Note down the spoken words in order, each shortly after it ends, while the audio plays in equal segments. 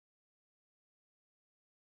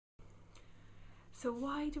So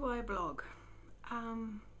why do I blog?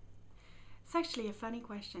 Um, it's actually a funny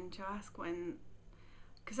question to ask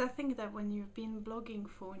because I think that when you've been blogging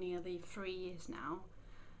for nearly 3 years now,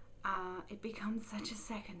 it becomes such a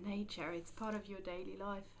second nature. It's part of your daily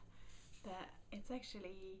life that it's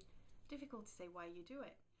actually difficult to say why you do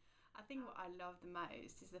it. I think what I love the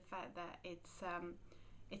most is the fact that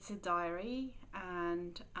it's a diary,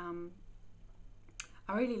 and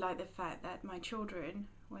I really like the fact that my children,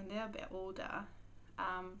 when they're a bit older,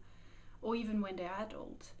 um, or even when they're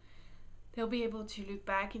adult, they'll be able to look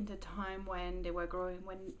back into time when they were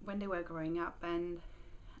growing up, and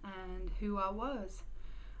who I was.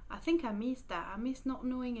 I think I missed that. I miss not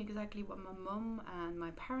knowing exactly what my mum and my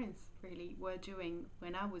parents really were doing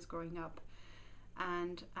when I was growing up,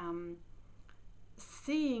 and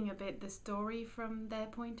seeing a bit the story from their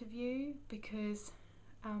point of view, because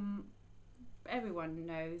um, everyone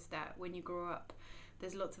knows that when you grow up,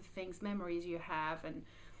 there's lots of things, memories you have, and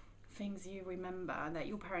things you remember that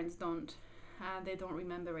your parents don't. They don't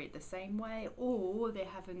remember it the same way, or they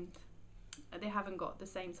haven't got the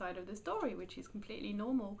same side of the story, which is completely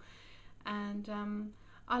normal. And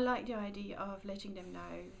I like the idea of letting them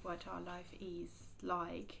know what our life is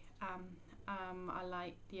like. I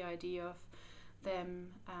like the idea of them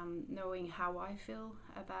knowing how I feel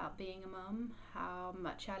about being a mum, how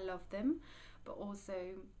much I love them, but also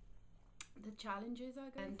the challenges I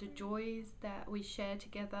go and the joys that we share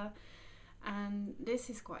together. And this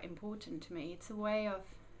is quite important to me. It's a way of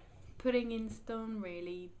putting in stone,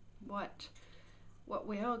 really, what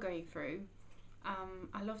we are going through.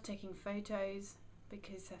 I love taking photos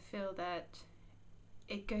because I feel that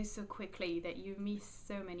it goes so quickly that you miss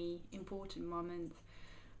so many important moments,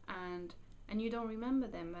 and you don't remember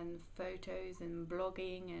them. And photos and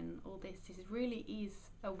blogging and all this really is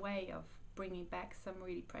a way of bringing back some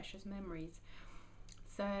really precious memories.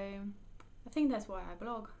 So I think that's why I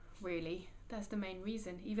blog, really. That's the main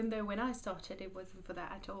reason, even though when I started it wasn't for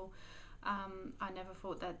that at all. I never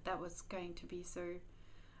thought that was going to be so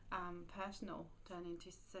personal, turn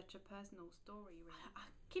into such a personal story, really. I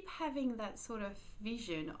keep having that sort of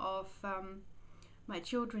vision of my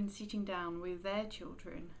children sitting down with their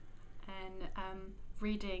children and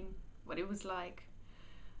reading what it was like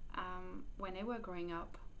when they were growing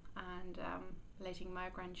up, and letting my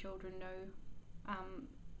grandchildren know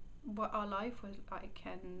what our life was like,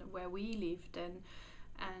 and where we lived,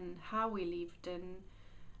 and how we lived, and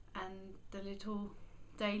the little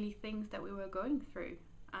daily things that we were going through.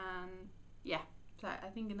 Yeah, so I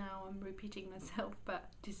think now I'm repeating myself, but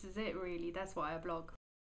this is it, really. That's why I blog.